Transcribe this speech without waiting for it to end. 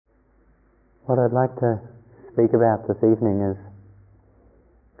What I'd like to speak about this evening is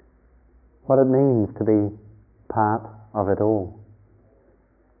what it means to be part of it all.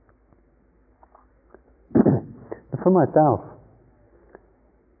 For myself,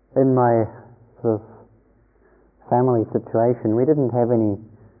 in my sort of family situation, we didn't have any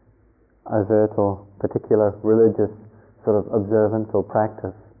overt or particular religious sort of observance or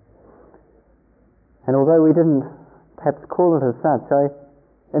practice. And although we didn't perhaps call it as such,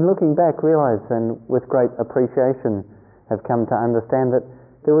 in looking back, realize and with great appreciation have come to understand that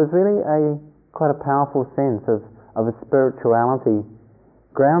there was really quite a powerful sense of a spirituality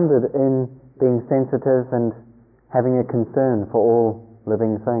grounded in being sensitive and having a concern for all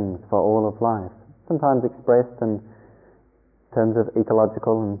living things, for all of life, sometimes expressed in terms of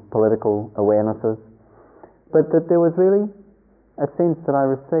ecological and political awarenesses, but that there was really a sense that I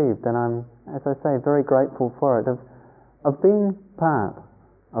received, and I'm, as I say, very grateful for it, of being part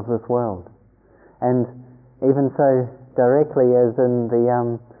of this world. And even so directly as in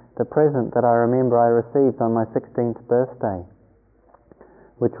the present that I remember I received on my 16th birthday,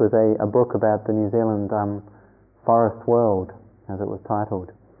 which was a book about the New Zealand forest world, as it was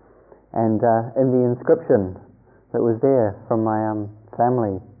titled. And in the inscription that was there from my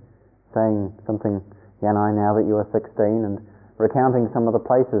family, saying something, Yanai, now that you are 16, and recounting some of the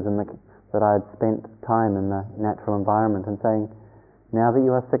places that I had spent time in the natural environment, and saying, now that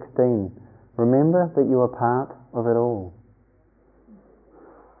you are 16, remember that you are part of it all.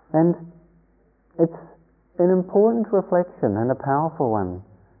 And it's an important reflection and a powerful one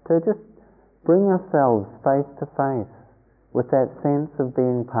to just bring ourselves face to face with that sense of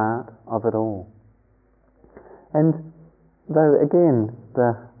being part of it all. And though again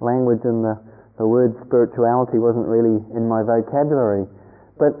the language and the word spirituality wasn't really in my vocabulary,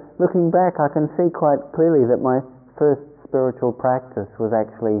 but looking back I can see quite clearly that my first spiritual practice was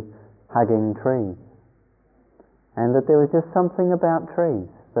actually hugging trees, and that there was just something about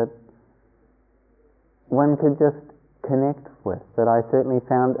trees that one could just connect with, that I certainly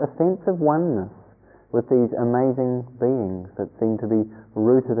found a sense of oneness with these amazing beings that seem to be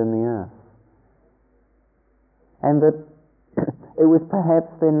rooted in the earth. And that it was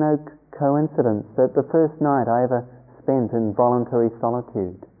perhaps then no coincidence that the first night I ever spent in voluntary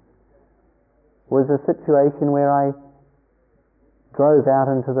solitude was a situation where I drove out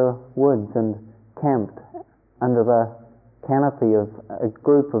into the woods and camped under the canopy of a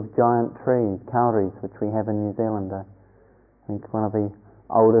group of giant trees, kauris, which we have in New Zealand. I think one of the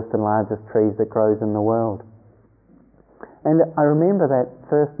oldest and largest trees that grows in the world. And I remember that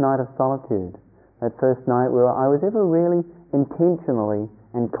first night of solitude, that first night where I was ever really intentionally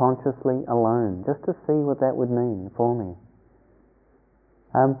and consciously alone, just to see what that would mean for me.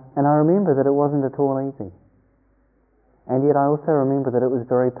 And I remember that it wasn't at all easy. And yet I also remember that it was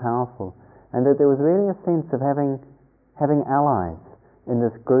very powerful, and that there was really a sense of having allies in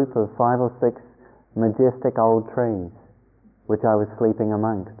this group of 5 or 6 majestic old trees which I was sleeping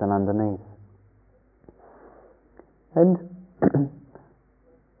amongst and underneath. And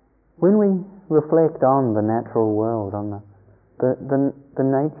when we reflect on the natural world, on the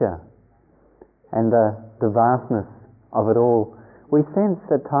nature and the vastness of it all, we sense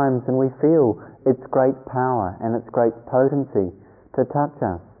at times and we feel its great power and its great potency to touch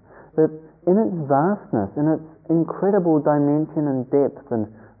us. That in its vastness, in its incredible dimension and depth and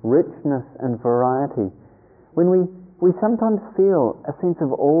richness and variety, when we sometimes feel a sense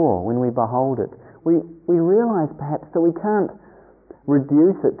of awe when we behold it, we realize perhaps that we can't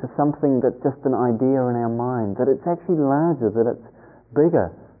reduce it to something that's just an idea in our mind, that it's actually larger, that it's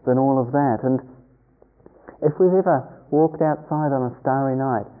bigger than all of that. And if we've ever walked outside on a starry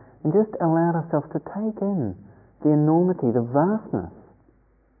night and just allowed ourselves to take in the enormity, the vastness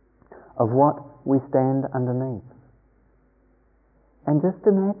of what we stand underneath, and just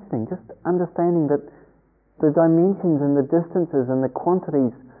imagining, just understanding that the dimensions and the distances and the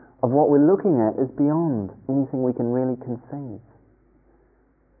quantities of what we're looking at is beyond anything we can really conceive.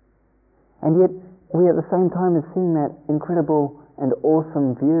 And yet we at the same time as seeing that incredible and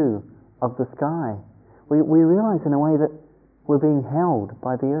awesome view of the sky, we realize in a way that we're being held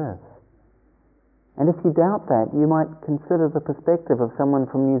by the earth. And if you doubt that, you might consider the perspective of someone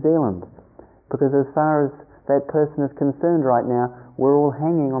from New Zealand, because as far as that person is concerned right now, we're all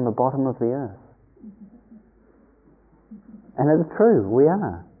hanging on the bottom of the earth. And it's true, we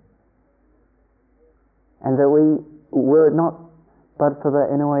are. And that were it not but for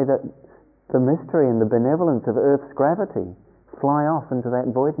in a way that the mystery and the benevolence of Earth's gravity fly off into that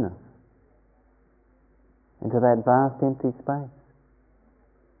voidness, into that vast empty space.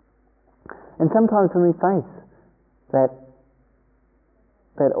 And sometimes when we face that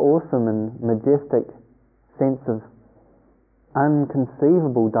that awesome and majestic sense of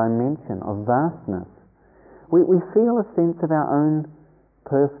unconceivable dimension of vastness, we feel a sense of our own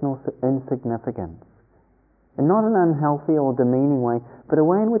personal insignificance. In not an unhealthy or demeaning way, but a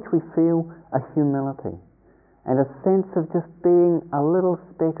way in which we feel a humility and a sense of just being a little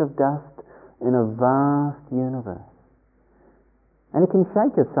speck of dust in a vast universe. And it can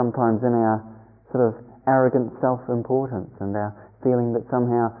shake us sometimes in our sort of arrogant self-importance and our feeling that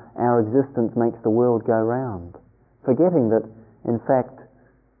somehow our existence makes the world go round, forgetting that, in fact,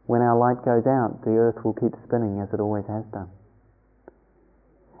 when our light goes out, the earth will keep spinning as it always has done.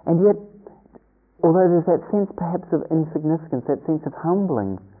 And yet, although there's that sense perhaps of insignificance, that sense of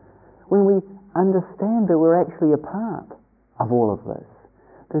humbling, when we understand that we're actually a part of all of this,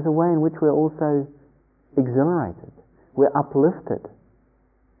 there's a way in which we're also exhilarated, we're uplifted,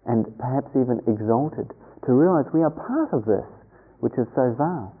 and perhaps even exalted to realize we are part of this, which is so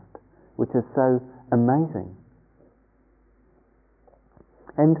vast, which is so amazing.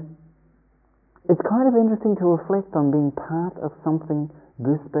 And it's kind of interesting to reflect on being part of something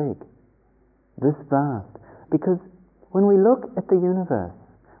this big, this vast, because when we look at the universe,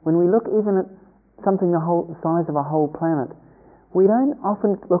 when we look even at something the whole size of a whole planet, we don't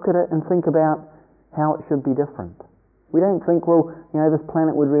often look at it and think about how it should be different. We don't think, well, this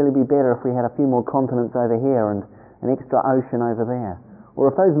planet would really be better if we had a few more continents over here and an extra ocean over there. Or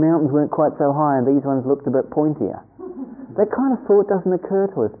if those mountains weren't quite so high and these ones looked a bit pointier. That kind of thought doesn't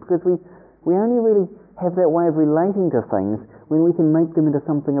occur to us because we only really have that way of relating to things when we can make them into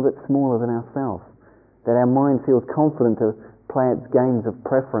something a bit smaller than ourselves, that our mind feels confident to play its games of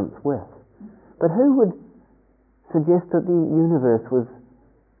preference with. But who would suggest that the universe was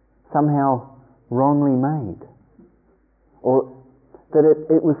somehow wrongly made? Or that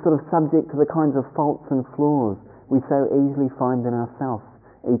it was sort of subject to the kinds of faults and flaws we so easily find in ourselves,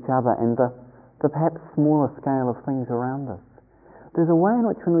 each other, and the perhaps smaller scale of things around us. There's a way in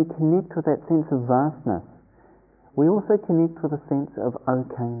which when we connect with that sense of vastness, we also connect with a sense of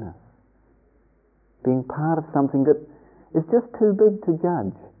okayness, being part of something that is just too big to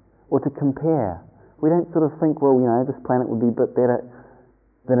judge or to compare. We don't sort of think, well, this planet would be a bit better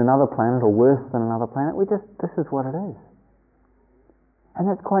than another planet or worse than another planet. This is what it is. And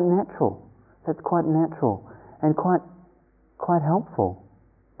that's quite natural. That's quite natural and quite helpful.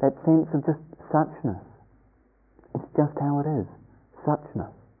 That sense of just suchness. It's just how it is.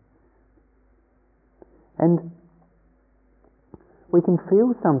 Suchness. And we can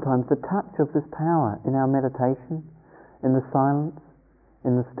feel sometimes the touch of this power in our meditation, in the silence,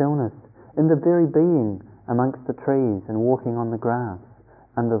 in the stillness, in the very being amongst the trees and walking on the grass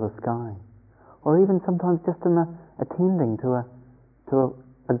under the sky, or even sometimes just in the attending to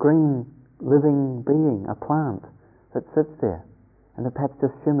a green living being, a plant that sits there and that perhaps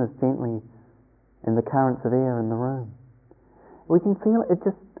just shimmers gently in the currents of air in the room. We can feel it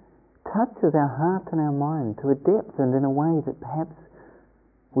just touches our heart and our mind to a depth and in a way that perhaps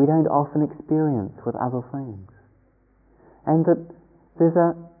we don't often experience with other things. And that there's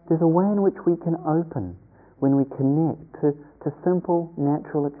a way in which we can open when we connect to simple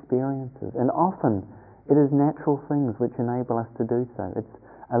natural experiences. And often it is natural things which enable us to do so. It's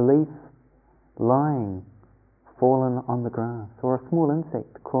a leaf lying fallen on the grass, or a small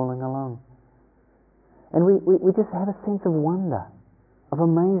insect crawling along. And we just have a sense of wonder, of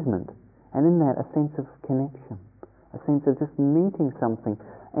amazement, and in that a sense of connection, a sense of just meeting something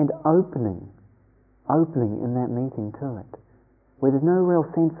and opening in that meeting to it, where there's no real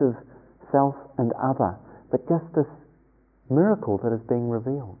sense of self and other, but just this miracle that is being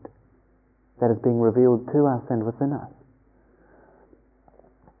revealed to us and within us.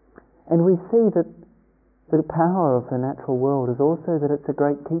 And we see that the power of the natural world is also that it's a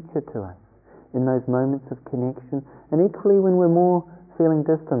great teacher to us in those moments of connection, and equally when we're more feeling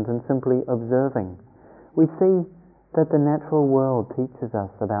distant and simply observing. We see that the natural world teaches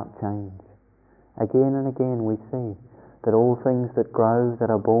us about change. Again and again we see that all things that grow,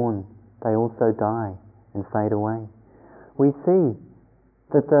 that are born, they also die and fade away. We see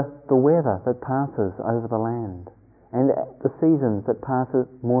that the weather that passes over the land and the seasons that passes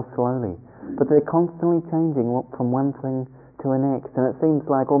more slowly, but they're constantly changing from one thing to the next, and it seems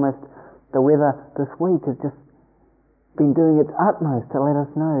like almost the weather this week has just been doing its utmost to let us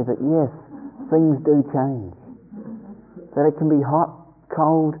know that yes, things do change. That it can be hot,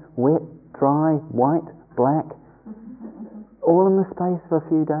 cold, wet, dry, white, black, all in the space of a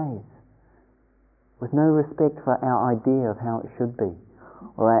few days, with no respect for our idea of how it should be,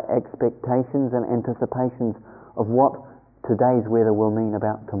 or our expectations and anticipations of what today's weather will mean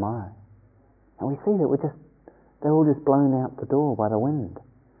about tomorrow. And we see that we're just they're all just blown out the door by the wind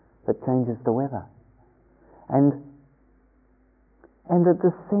that changes the weather. And that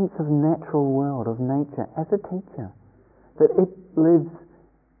the sense of natural world, of nature, as a teacher, that it lives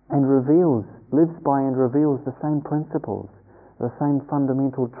by and reveals the same principles, the same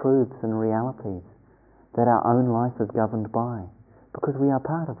fundamental truths and realities that our own life is governed by, because we are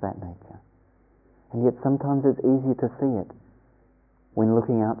part of that nature. And yet sometimes it's easier to see it when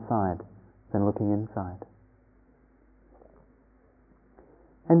looking outside than looking inside.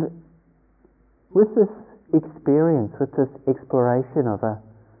 And with this experience, with this exploration of a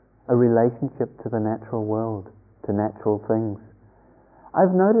relationship to the natural world, to natural things,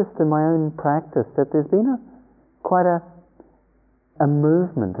 I've noticed in my own practice that there's been quite a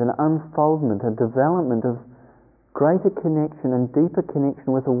movement, an unfoldment, a development of greater connection and deeper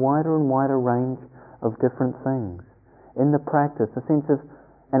connection with a wider and wider range of different things. In the practice, a sense of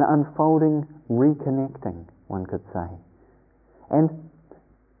an unfolding reconnecting, one could say. And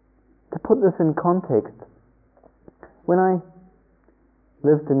to put this in context, when I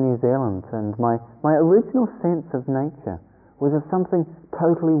lived in New Zealand, and my original sense of nature was of something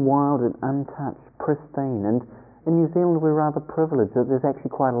totally wild and untouched, pristine. And in New Zealand we're rather privileged that there's actually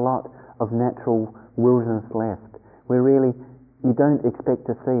quite a lot of natural wilderness left, where really you don't expect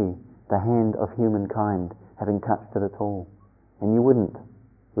to see the hand of humankind having touched it at all. And you wouldn't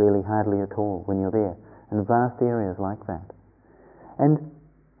really hardly at all when you're there, in vast areas like that. And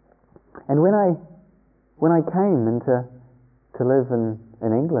when I came into to live in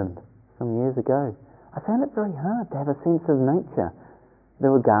England some years ago, I found it very hard to have a sense of nature.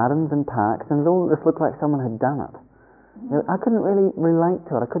 There were gardens and parks, and it all just looked like someone had done it. I couldn't really relate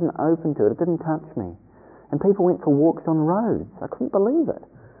to it. I couldn't open to it. It didn't touch me. And people went for walks on roads. I couldn't believe it.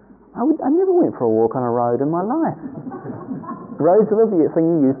 I never went for a walk on a road in my life. Roads are the thing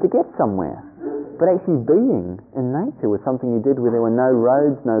you use to get somewhere. But actually being in nature was something you did where there were no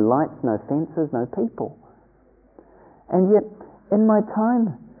roads, no lights, no fences, no people. And yet, in my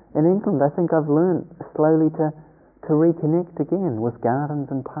time in England, I think I've learned slowly to reconnect again with gardens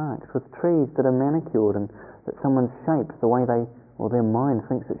and parks, with trees that are manicured and that someone's shaped the way their mind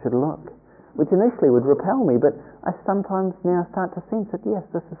thinks it should look, which initially would repel me, but I sometimes now start to sense that yes,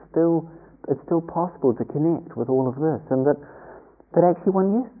 it's still possible to connect with all of this, and that actually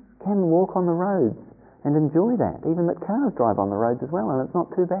one can walk on the roads and enjoy that, even that cars drive on the roads as well, and it's not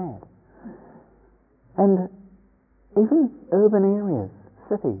too bad. And even urban areas,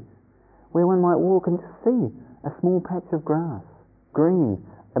 cities, where one might walk and just see a small patch of grass, green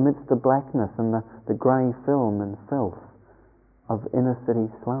amidst the blackness and the grey film and filth of inner city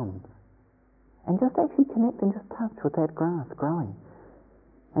slums, and just actually connect and just touch with that grass growing.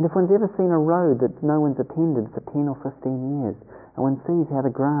 And if one's ever seen a road that no one's attended for 10 or 15 years, and one sees how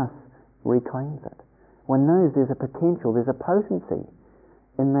the grass reclaims it, one knows there's a potential, there's a potency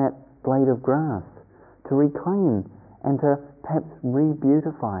in that blade of grass to reclaim and to perhaps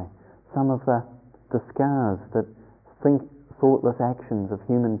re-beautify some of the scars that thoughtless actions of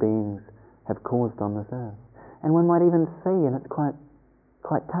human beings have caused on this earth. And one might even see, and it's quite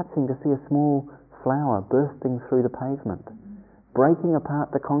touching to see a small flower bursting through the pavement, breaking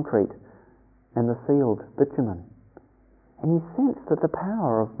apart the concrete and the sealed bitumen. And you sense that the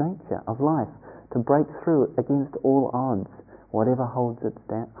power of nature, of life, to break through against all odds, whatever holds it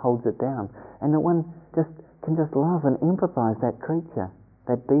down, and that one can just love and empathize that creature,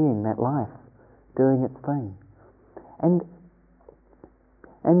 that being, that life, doing its thing. And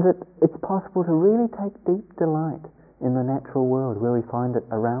that it's possible to really take deep delight in the natural world where we find it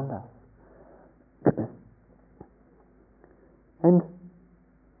around us. and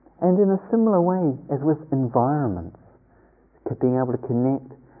in a similar way as with environments, being able to connect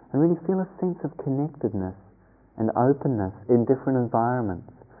and really feel a sense of connectedness and openness in different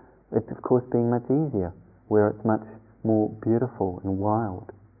environments, it's of course being much easier where it's much more beautiful and wild.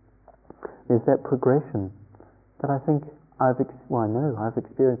 There's that progression that I think I know I've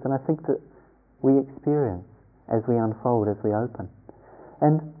experienced, and I think that we experience as we unfold, as we open.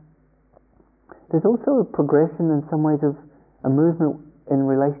 And there's also a progression in some ways of a movement in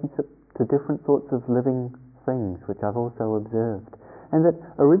relationship to different sorts of living things, which I've also observed. And that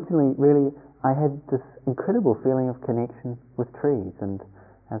originally, really, I had this incredible feeling of connection with trees, and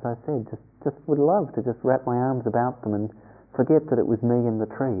as I said, just would love to just wrap my arms about them and forget that it was me and the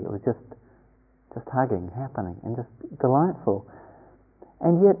tree. It was just hugging, happening, and just delightful.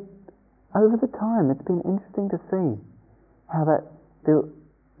 And yet, over the time, it's been interesting to see how that,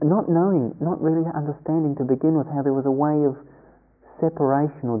 not really understanding to begin with, how there was a way of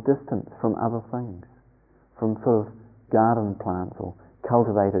separation or distance from other things, from sort of garden plants or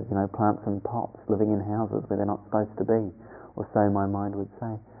cultivated, plants in pots, living in houses where they're not supposed to be, or so my mind would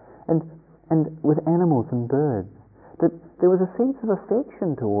say. And with animals and birds, that there was a sense of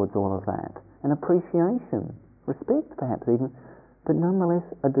affection towards all of that, an appreciation, respect perhaps even, but nonetheless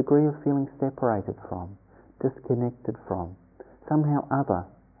a degree of feeling separated from, disconnected from, somehow other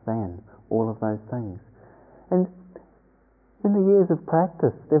than all of those things. And in the years of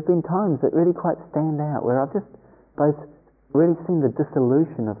practice, there have been times that really quite stand out, where I've just both really seen the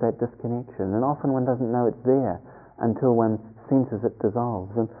dissolution of that disconnection, and often one doesn't know it's there until one senses it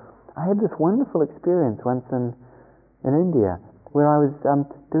dissolves. And I had this wonderful experience once in India, where I was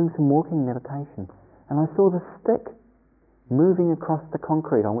doing some walking meditation, and I saw the stick moving across the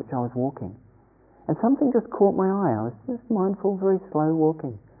concrete on which I was walking. And something just caught my eye. I was just mindful, very slow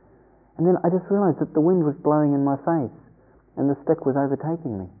walking. And then I just realized that the wind was blowing in my face, and the stick was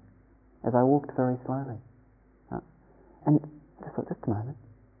overtaking me as I walked very slowly. And I just thought, just a moment.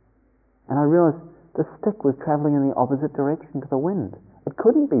 And I realized the stick was traveling in the opposite direction to the wind. It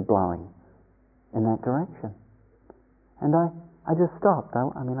couldn't be blowing in that direction. And I just stopped. I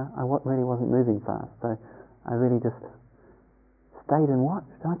really wasn't moving fast, so I really just stayed and watched.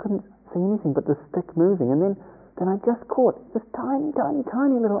 And I couldn't see anything but the stick moving. And then I just caught this tiny, tiny,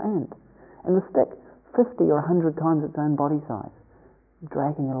 tiny little ant. And the stick, 50 or 100 times its own body size,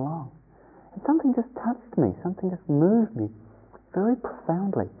 dragging it along. And something just touched me, something just moved me very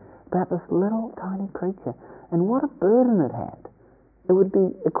profoundly about this little tiny creature. And what a burden it had. It would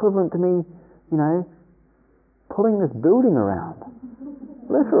be equivalent to me, pulling this building around,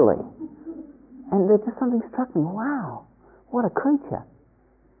 literally. And there just something struck me, wow, what a creature.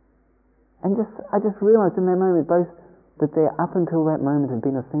 And I just realized in that moment both that there up until that moment had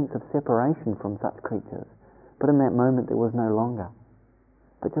been a sense of separation from such creatures, but in that moment there was no longer.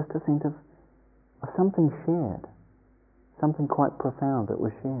 But just a sense of something shared, something quite profound that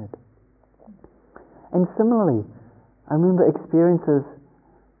was shared. And similarly, I remember experiences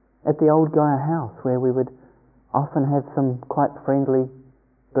at the old Gaia House where we would often have some quite friendly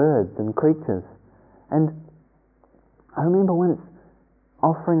birds and creatures. And I remember once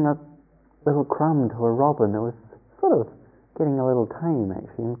offering a little crumb to a robin that was sort of getting a little tame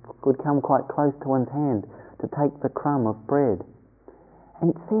actually, and would come quite close to one's hand to take the crumb of bread.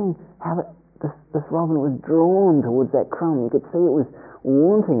 And seeing how this robin was drawn towards that crumb, you could see it was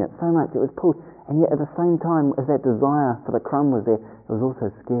wanting it so much, it was pulled. And yet at the same time as that desire for the crumb was there, it was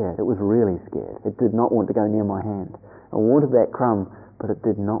also scared. It was really scared. It did not want to go near my hand. It wanted that crumb, but it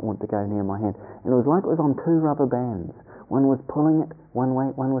did not want to go near my hand. And it was like it was on two rubber bands. One was pulling it one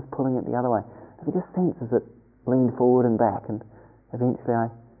way, one was pulling it the other way. I could just sense as it leaned forward and back, and eventually I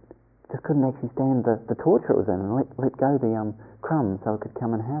just couldn't actually stand the torture it was in, and let go the crumb so it could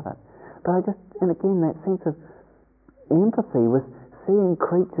come and have it. But and again, that sense of empathy with seeing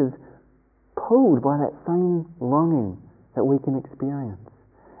creatures pulled by that same longing that we can experience,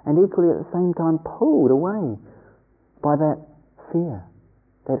 and equally at the same time pulled away by that fear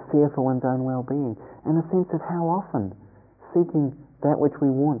for one's own well-being, and a sense of how often seeking that which we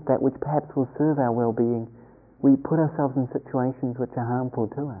want, that which perhaps will serve our well-being, we put ourselves in situations which are harmful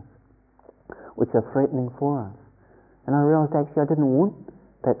to us, which are threatening for us. And I realized actually I didn't want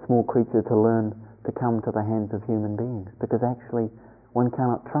that small creature to learn to come to the hands of human beings, because actually one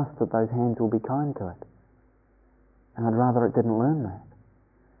cannot trust that those hands will be kind to it. And I'd rather it didn't learn that.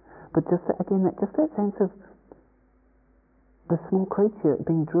 But just that sense of the small creature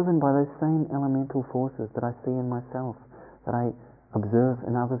being driven by those same elemental forces that I see in myself, that I observe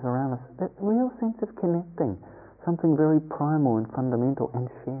in others around us, that real sense of connecting, something very primal and fundamental and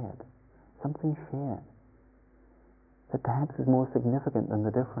shared, something shared, that perhaps is more significant than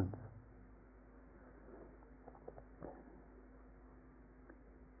the difference.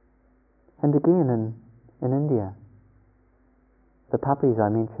 And again in India, the puppies I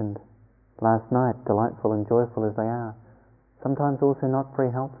mentioned last night, delightful and joyful as they are, sometimes also not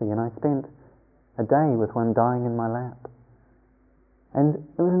very healthy. And I spent a day with one dying in my lap. And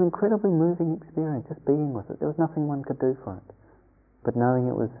it was an incredibly moving experience, just being with it. There was nothing one could do for it, but knowing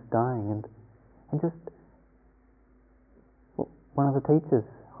it was dying. And just one of the teachers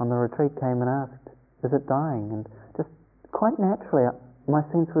on the retreat came and asked, is it dying? And just quite naturally, my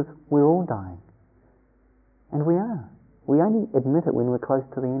sense was, we're all dying. And we are. We only admit it when we're close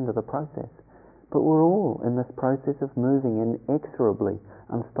to the end of the process. But we're all in this process of moving inexorably,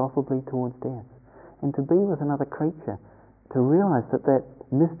 unstoppably towards death. And to be with another creature, to realize that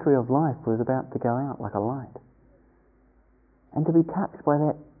mystery of life was about to go out like a light. And to be touched by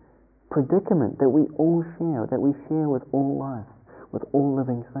that predicament that we all share, that we share with all life, with all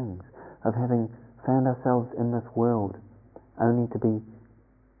living things, of having found ourselves in this world only to be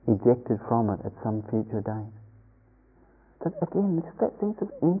ejected from it at some future date. But again, just that sense of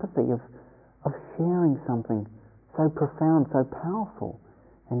empathy, of sharing something so profound, so powerful,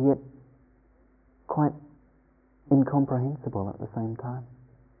 and yet quite incomprehensible at the same time.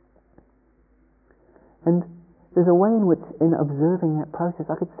 And there's a way in which, in observing that process,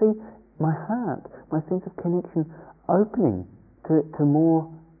 I could see my heart, my sense of connection opening to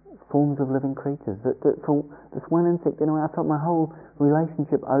more forms of living creatures. That for this one insect, I felt my whole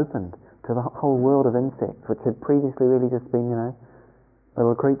relationship opened to the whole world of insects, which had previously really just been,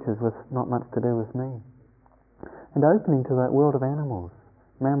 little creatures with not much to do with me. And opening to that world of animals,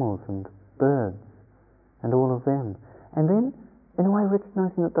 mammals and birds, and all of them. And then, in a way,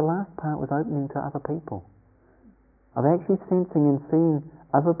 recognizing that the last part was opening to other people. Of actually sensing and seeing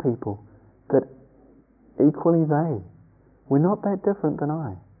other people, that equally they were not that different than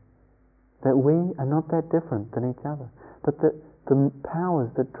I. That we are not that different than each other. But that the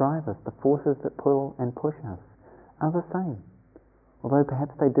powers that drive us, the forces that pull and push us, are the same. Although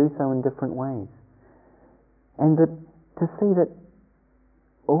perhaps they do so in different ways. And that to see that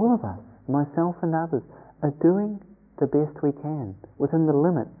all of us, myself and others, are doing the best we can within the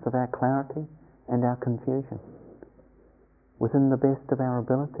limits of our clarity and our confusion, within the best of our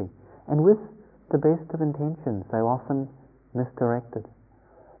ability, and with the best of intentions, so often misdirected.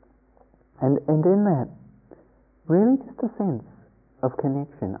 And in that, really just a sense of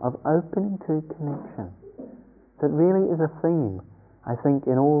connection, of opening to connection, that really is a theme, I think,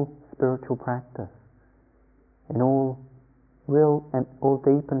 in all spiritual practice, in all real and all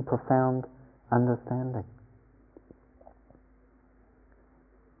deep and profound understanding.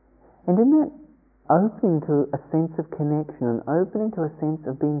 And in that opening to a sense of connection and opening to a sense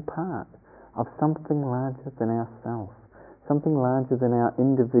of being part of something larger than ourselves, something larger than our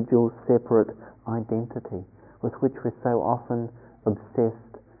individual separate identity with which we're so often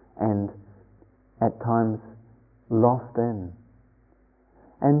obsessed and at times lost in.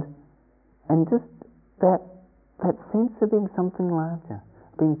 And just that sense of being something larger,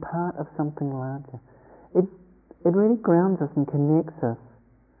 being part of something larger, it really grounds us and connects us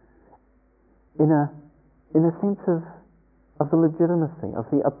in a sense of the legitimacy, of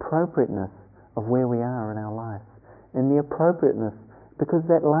the appropriateness of where we are in our life, in the appropriateness, because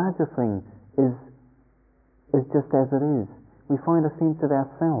that larger thing is just as it is. We find a sense of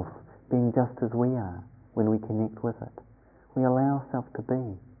ourself being just as we are when we connect with it. We allow ourselves to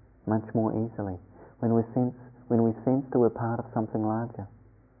be much more easily when we sense that we're part of something larger.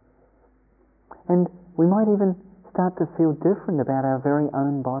 And we might even start to feel different about our very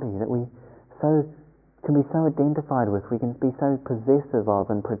own body, that we can be so identified with, we can be so possessive of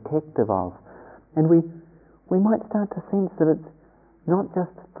and protective of. And we might start to sense that it's not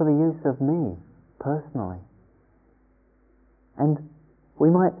just for the use of me personally. And we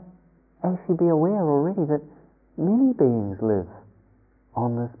might actually be aware already that many beings live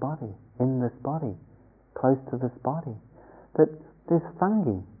on this body, in this body, close to this body. That there's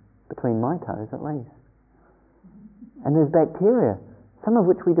fungi, between my toes at least. And there's bacteria, some of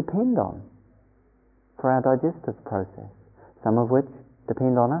which we depend on for our digestive process, some of which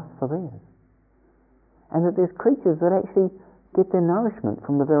depend on us for theirs. And that there's creatures that actually get their nourishment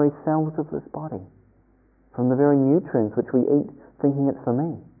from the very cells of this body, from the very nutrients which we eat thinking it's for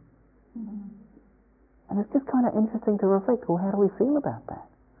me. And it's just kind of interesting to reflect, well, how do we feel about that?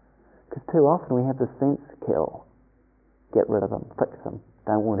 Because too often we have the sense, kill, get rid of them, fix them,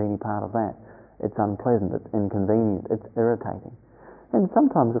 don't want any part of that. It's unpleasant, it's inconvenient, it's irritating. And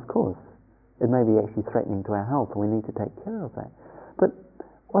sometimes, of course, it may be actually threatening to our health, and we need to take care of that. But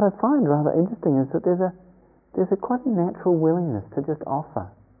what I find rather interesting is that there's a quite a natural willingness to just offer,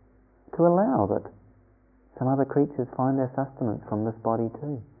 to allow that some other creatures find their sustenance from this body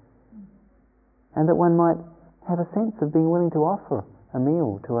too. And that one might have a sense of being willing to offer a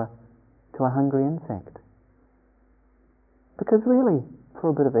meal to a hungry insect. Because really, for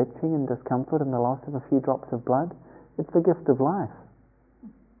a bit of itching and discomfort and the loss of a few drops of blood, it's the gift of life.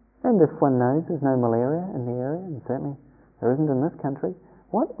 And if one knows there's no malaria in the area, and certainly there isn't in this country,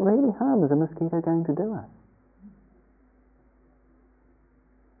 what really harm is a mosquito going to do us?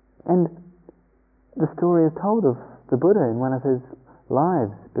 And the story is told of the Buddha in one of his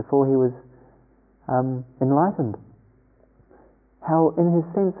lives before he was enlightened. How in his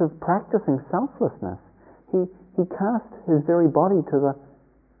sense of practicing selflessness, he cast his very body to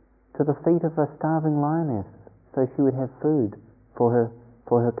the feet of a starving lioness so she would have food for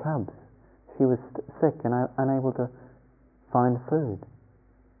her cubs. She was sick and unable to find food.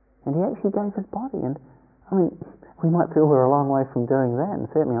 And he actually gave his body. And I mean, we might feel we're a long way from doing that,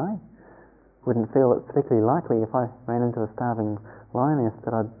 and certainly I wouldn't feel it particularly likely if I ran into a starving lioness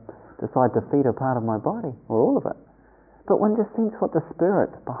that I'd decide to feed a part of my body, or all of it. But one just thinks what the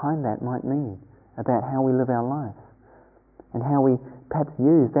spirit behind that might mean about how we live our life, and how we perhaps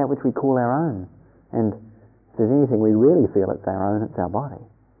use that which we call our own. And if there's anything we really feel it's our own, it's our body,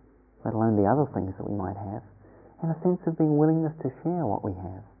 let alone the other things that we might have. And a sense of being willingness to share what we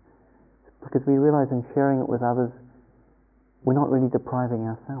have. Because we realize in sharing it with others, we're not really depriving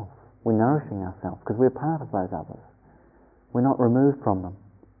ourselves. We're nourishing ourselves, because we're part of those others. We're not removed from them.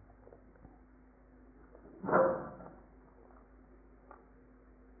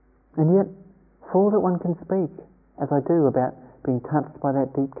 And yet, for all that one can speak, as I do, about being touched by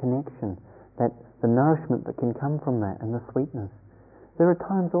that deep connection, that the nourishment that can come from that, and the sweetness, there are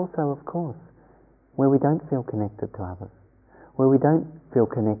times also, of course, where we don't feel connected to others, where we don't feel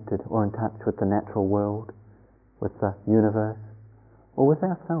connected or in touch with the natural world, with the universe, or with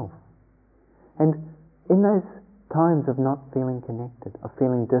ourselves. And in those times of not feeling connected, of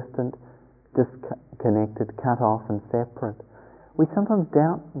feeling distant, disconnected, cut off and separate, we sometimes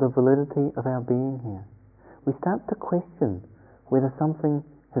doubt the validity of our being here. We start to question whether something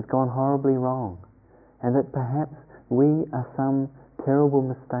has gone horribly wrong, and that perhaps we are some terrible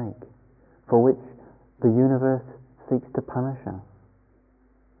mistake for which the universe seeks to punish us.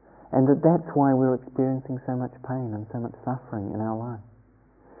 And that's why we're experiencing so much pain and so much suffering in our life.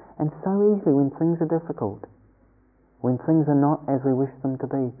 And so easily, when things are difficult, when things are not as we wish them to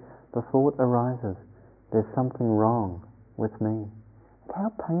be, the thought arises, there's something wrong with me. And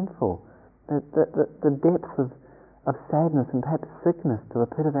how painful, the depth of sadness and perhaps sickness to the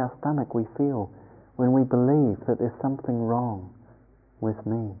pit of our stomach we feel when we believe that there's something wrong with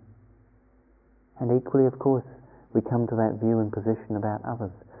me. And equally, of course, we come to that view and position about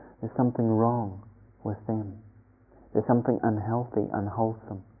others. There's something wrong with them. There's something unhealthy,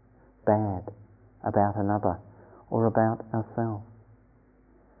 unwholesome, bad about another or about ourselves.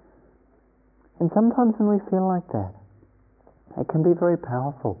 And sometimes when we feel like that, it can be very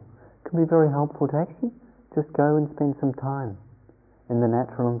powerful. It can be very helpful to actually just go and spend some time in the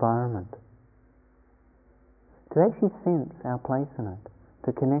natural environment, to actually sense our place in it,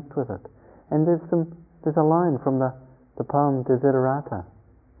 to connect with it. And there's a line from the poem Desiderata,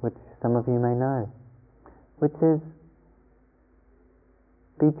 which some of you may know, which is,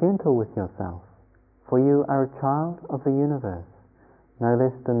 "Be gentle with yourself, for you are a child of the universe, no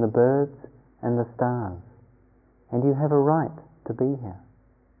less than the birds and the stars, and you have a right to be here."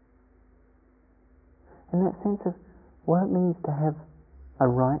 And that sense of what it means to have a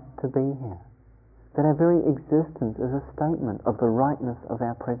right to be here, that our very existence is a statement of the rightness of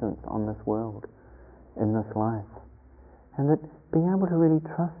our presence on this world, in this life. And that being able to really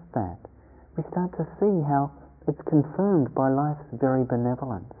trust that, we start to see how it's confirmed by life's very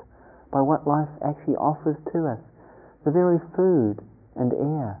benevolence, by what life actually offers to us, the very food and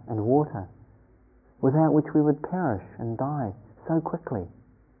air and water, without which we would perish and die so quickly.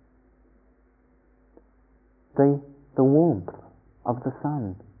 The warmth of the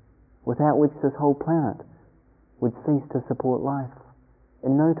sun, without which this whole planet would cease to support life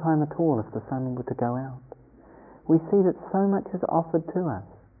in no time at all if the sun were to go out. We see that so much is offered to us,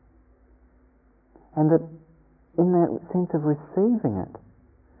 and that in that sense of receiving it,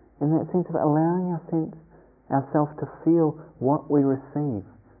 in that sense of allowing ourselves to feel what we receive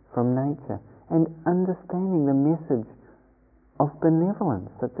from nature, and understanding the message of benevolence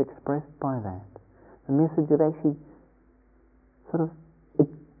that's expressed by that, the message that actually sort of,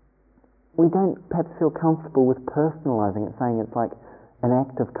 we don't perhaps feel comfortable with personalizing it, saying it's like an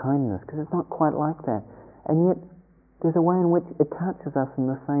act of kindness, because it's not quite like that. And yet there's a way in which it touches us in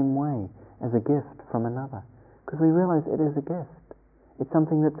the same way as a gift from another, because we realize it is a gift. It's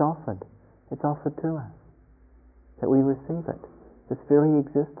something that's offered. It's offered to us, that we receive it, this very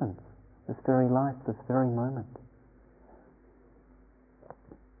existence, this very life, this very moment.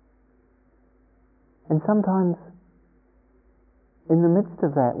 And sometimes in the midst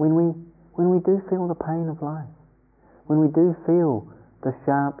of that, when we do feel the pain of life, when we do feel the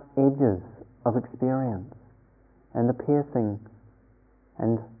sharp edges of experience and the piercing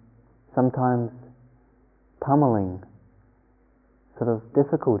and sometimes pummeling sort of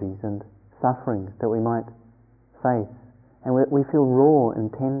difficulties and sufferings that we might face, and we feel raw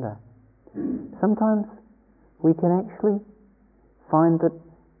and tender, sometimes we can actually find that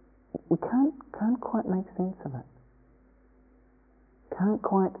we can't quite make sense of it, can't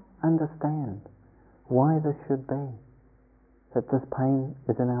quite understand why this should be, that this pain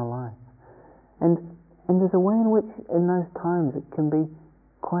is in our life. And there's a way in which in those times it can be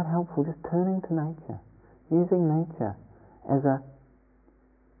quite helpful just turning to nature, using nature as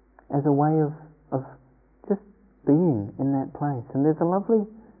a way of just being in that place. And there's a lovely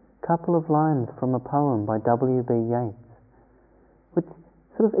couple of lines from a poem by W.B. Yeats, which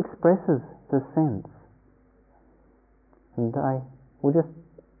sort of expresses the sense. And I will just,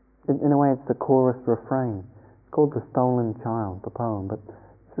 in a way it's the chorus refrain. It's called The Stolen Child, the poem, but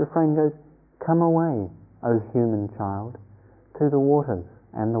the refrain goes, "Come away, O human child, to the waters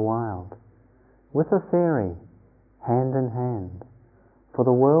and the wild, with a fairy, hand in hand, for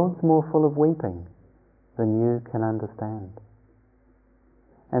the world's more full of weeping than you can understand."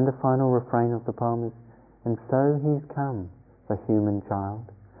 And the final refrain of the poem is, "And so he's come, the human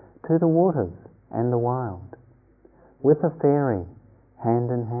child, to the waters and the wild, with a fairy,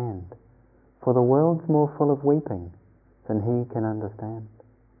 hand in hand, for the world's more full of weeping than he can understand."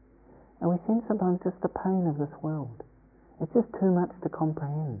 And we sense sometimes just the pain of this world. It's just too much to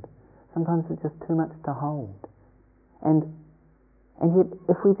comprehend. Sometimes it's just too much to hold. And yet,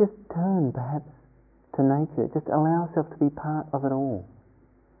 if we just turn perhaps to nature, just allow ourselves to be part of it all,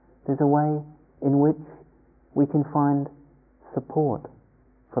 there's a way in which we can find support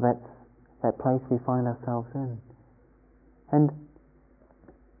for that place we find ourselves in. And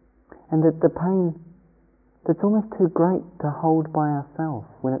that the pain that's almost too great to hold by ourselves,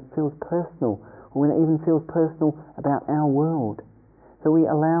 when it feels personal, or when it even feels personal about our world, so we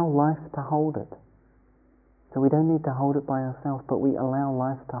allow life to hold it. So we don't need to hold it by ourselves, but we allow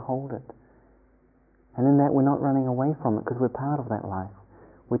life to hold it. And in that we're not running away from it, because we're part of that life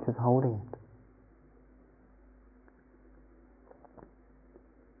which is holding it.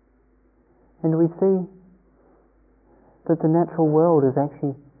 And we see that the natural world is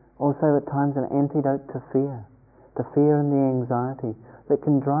actually also at times an antidote to fear, the fear and the anxiety that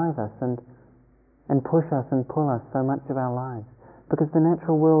can drive us and push us and pull us so much of our lives. Because the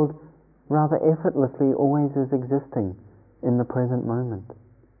natural world rather effortlessly always is existing in the present moment.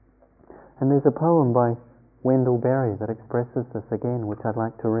 And there's a poem by Wendell Berry that expresses this again, which I'd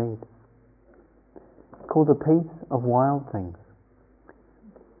like to read. It's called "The Peace of Wild Things."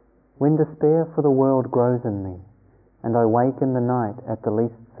 "When despair for the world grows in me, and I wake in the night at the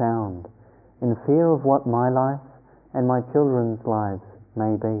least sound, in fear of what my life and my children's lives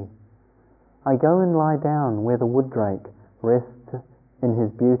may be, I go and lie down where the wood drake rests in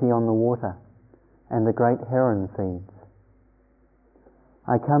his beauty on the water, and the great heron feeds.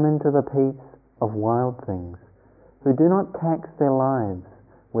 I come into the peace of wild things, who do not tax their lives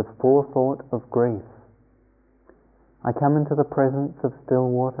with forethought of grief. I come into the presence of still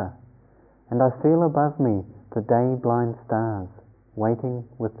water, and I feel above me the day-blind stars waiting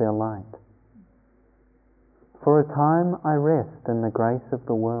with their light. For a time I rest in the grace of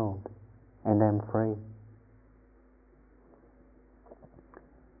the world and am free."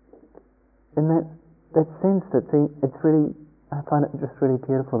 In that sense, it's really, I find it just really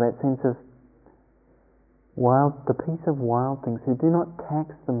beautiful, that sense of the peace of wild things who do not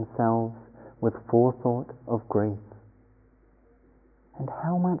tax themselves with forethought of grief. And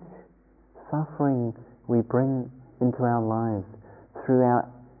how much suffering we bring into our lives through our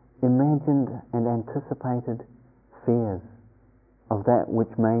imagined and anticipated fears of that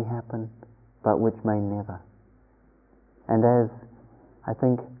which may happen but which may never. And as I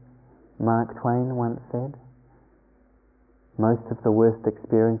think Mark Twain once said, most of the worst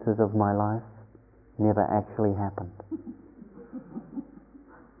experiences of my life never actually happened.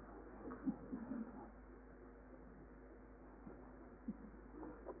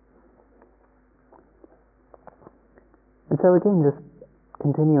 And so again, just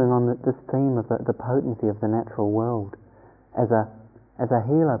continuing on this theme of the potency of the natural world as a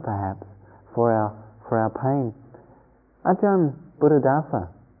healer perhaps for our pain. Ajahn Buddhadasa,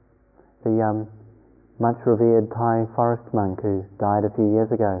 the much revered Thai forest monk who died a few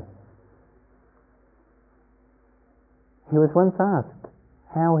years ago, he was once asked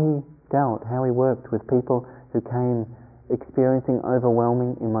how he worked with people who came experiencing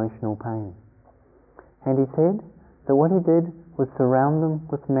overwhelming emotional pain. And he said that what he did was surround them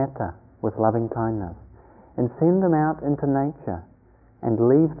with metta, with loving kindness, and send them out into nature and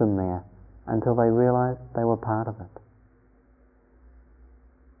leave them there until they realized they were part of it.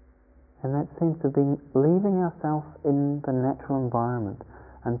 And that sense of leaving ourselves in the natural environment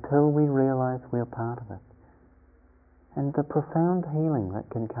until we realize we're part of it. And the profound healing that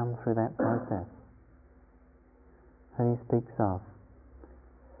can come through that process that he speaks of.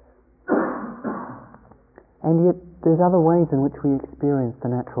 And yet there's other ways in which we experience the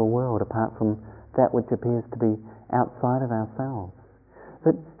natural world apart from that which appears to be outside of ourselves.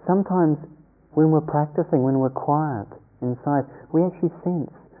 But sometimes when we're practicing, when we're quiet inside, we actually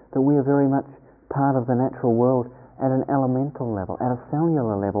sense that we are very much part of the natural world at an elemental level, at a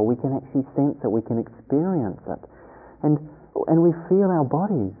cellular level. We can actually sense it, we can experience it. And we feel our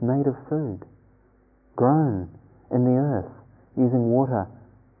bodies made of food, grown in the earth, using water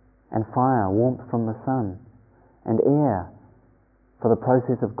and fire, warmth from the sun, and air for the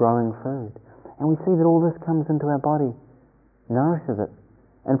process of growing food. And we see that all this comes into our body, nourishes it,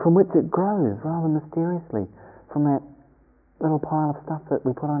 and from which it grows rather mysteriously, from that little pile of stuff that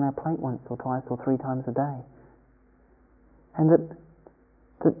we put on our plate once or twice or 3 times a day. And that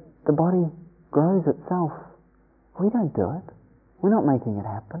the body grows itself. We don't do it. We're not making it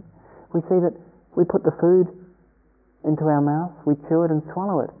happen. We see that we put the food into our mouth, we chew it and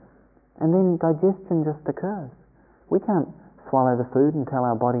swallow it, and then digestion just occurs. We can't swallow the food and tell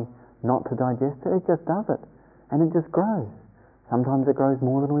our body not to digest it. It just does it, and it just grows. Sometimes it grows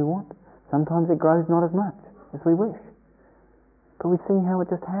more than we want. Sometimes it grows not as much as we wish. But we see how it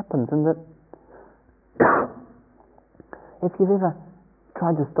just happens, and that if you've ever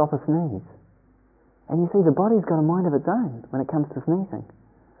tried to stop a sneeze, and you see the body's got a mind of its own when it comes to sneezing.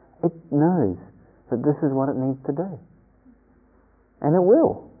 It knows that this is what it needs to do. And it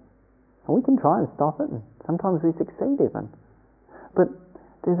will. And we can try and stop it, and sometimes we succeed even. But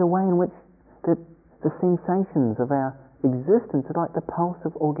there's a way in which the sensations of our existence are like the pulse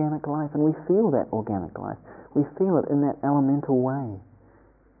of organic life, and we feel that organic life. We feel it in that elemental way.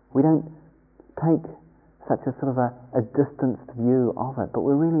 We don't take such a sort of a distanced view of it, but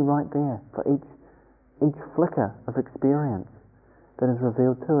we're really right there for each flicker of experience that is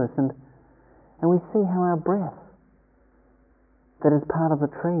revealed to us. And we see how our breath, that is part of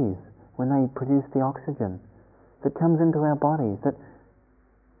the trees when they produce the oxygen that comes into our bodies, that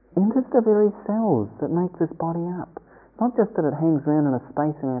enters the very cells that make this body up. Not just that it hangs around in a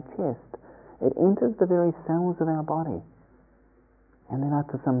space in our chest, it enters the very cells of our body. And then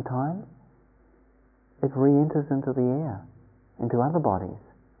after some time, it re-enters into the air, into other bodies,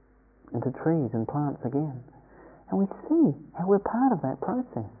 into trees and plants again. And we see how we're part of that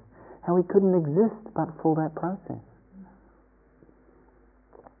process, how we couldn't exist but for that process.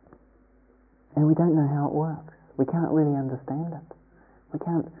 And we don't know how it works. We can't really understand it. We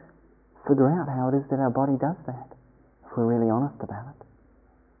can't figure out how it is that our body does that, if we're really honest about it.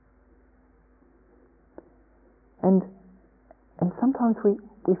 And sometimes we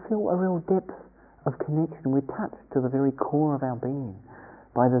feel a real depth of connection. We're touched to the very core of our being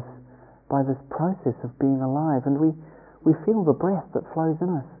by this process of being alive, and we feel the breath that flows in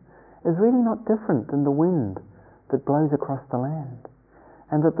us is really not different than the wind that blows across the land,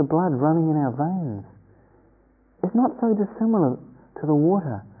 and that the blood running in our veins is not so dissimilar to the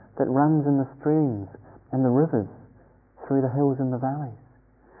water that runs in the streams and the rivers through the hills and the valleys,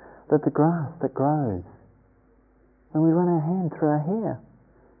 that the grass that grows when we run our hand through our hair,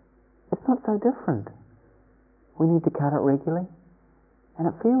 it's not so different. We need to cut it regularly, and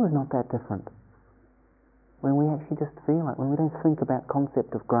it feels not that different when we actually just feel it, when we don't think about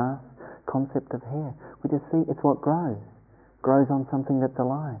concept of grass, concept of hair. We just see it's what grows on something that's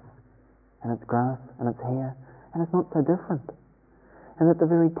alive, and it's grass and it's hair, and it's not so different. And that the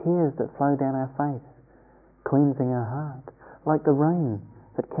very tears that flow down our face, cleansing our heart, like the rain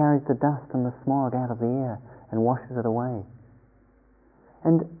that carries the dust and the smog out of the air and washes it away.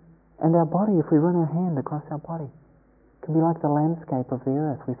 And our body, if we run our hand across our body, can be like the landscape of the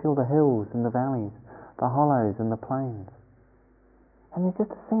earth. We feel the hills and the valleys, the hollows and the plains. And there's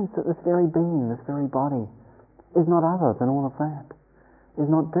just a sense that this very being, this very body, is not other than all of that, is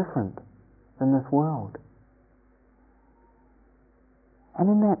not different than this world.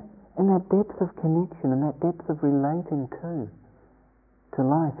 And in that depth of connection, in that depth of relating to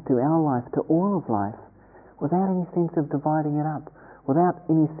life, to our life, to all of life, without any sense of dividing it up, without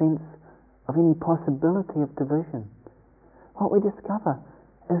any sense of any possibility of division, what we discover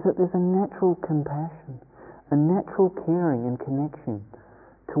is that there's a natural compassion, a natural caring and connection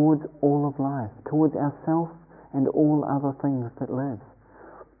towards all of life, towards ourself and all other things that live.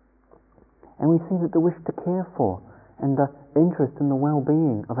 And we see that the wish to care for and the interest in the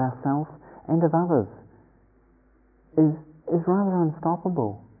well-being of ourselves and of others is rather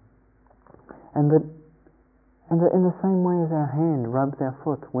unstoppable. And that in the same way as our hand rubs our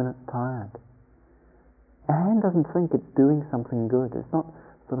foot when it's tired, our hand doesn't think it's doing something good. It's not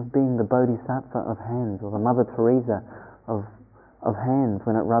sort of being the bodhisattva of hands or the Mother Teresa of hands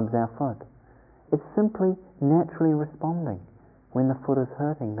when it rubs our foot. It's simply naturally responding. When the foot is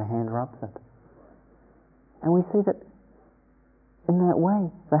hurting, the hand rubs it. And we see that in that way,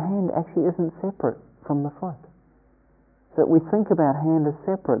 the hand actually isn't separate from the foot. That we think about hand as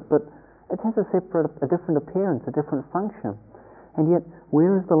separate, but it has a different appearance, a different function. And yet,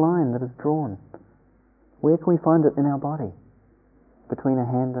 where is the line that is drawn? Where can we find it in our body? Between a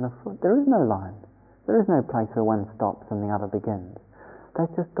hand and a foot. There is no line. There is no place where one stops and the other begins.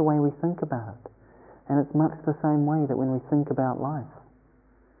 That's just the way we think about it. And it's much the same way that when we think about life,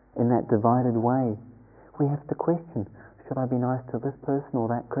 in that divided way, we have to question, should I be nice to this person or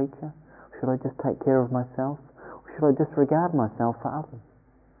that creature? Should I just take care of myself? Or should I disregard myself for others?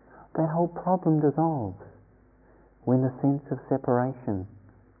 That whole problem dissolves when the sense of separation,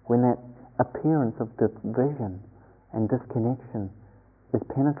 when that appearance of division and disconnection is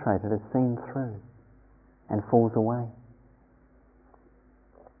penetrated, is seen through, and falls away.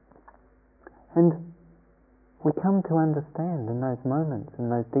 And we come to understand in those moments, in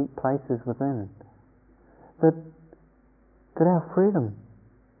those deep places within, that our freedom,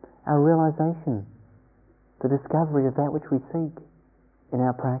 our realization, the discovery of that which we seek in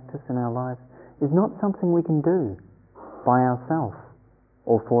our practice, in our lives, is not something we can do by ourselves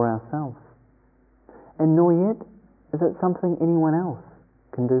or for ourselves. And nor yet is it something anyone else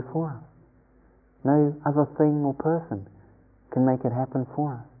can do for us. No other thing or person can make it happen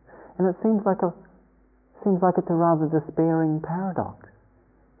for us. And it seems like it's a rather despairing paradox,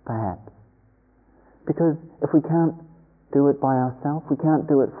 perhaps. Because if we can't do it by ourselves, we can't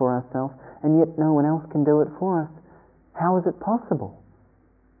do it for ourselves, and yet no one else can do it for us, how is it possible?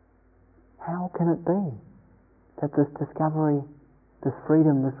 How can it be that this discovery, this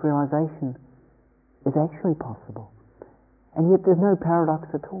freedom, this realization is actually possible? And yet there's no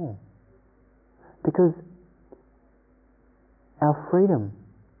paradox at all. Because our freedom,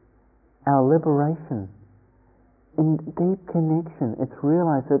 our liberation, in deep connection, it's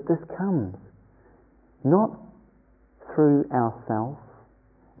realized that this comes not through ourself,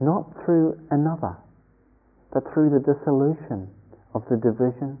 not through another, but through the dissolution of the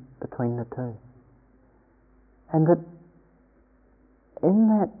division between the two. And that in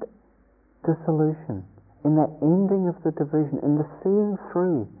that dissolution, in that ending of the division, in the seeing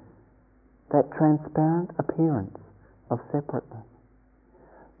through that transparent appearance of separateness,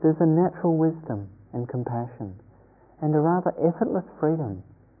 there's a natural wisdom and compassion, and a rather effortless freedom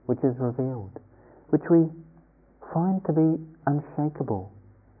which is revealed, which we find to be unshakable,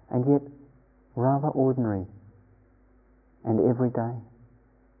 and yet rather ordinary and everyday.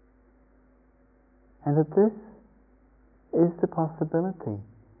 And that this is the possibility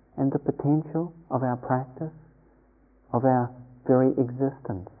and the potential of our practice, of our very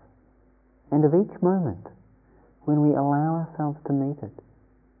existence, and of each moment when we allow ourselves to meet it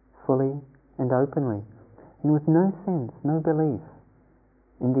fully and openly, and with no sense, no belief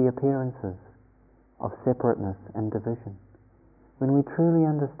in the appearances of separateness and division. When we truly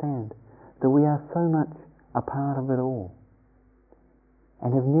understand that we are so much a part of it all,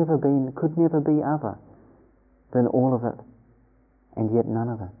 and have never been, could never be other than all of it, and yet none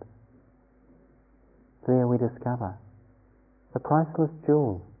of it. There we discover the priceless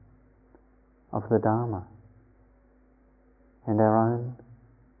jewel of the Dharma and our own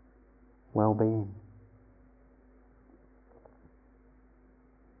well-being.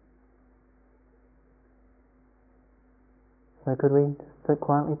 So could we sit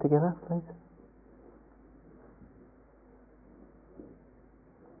quietly together, please?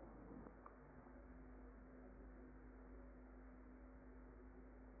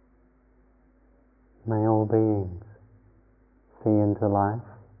 May all beings see into life.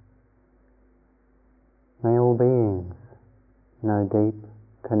 May all beings know deep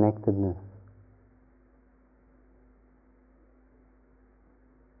connectedness.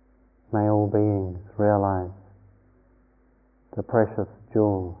 May all beings realize the precious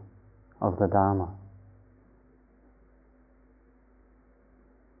jewel of the Dharma.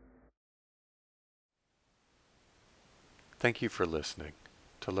 Thank you for listening.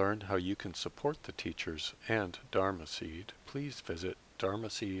 To learn how you can support the teachers and Dharma Seed, please visit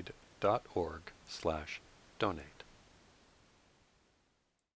dharmaseed.org/donate.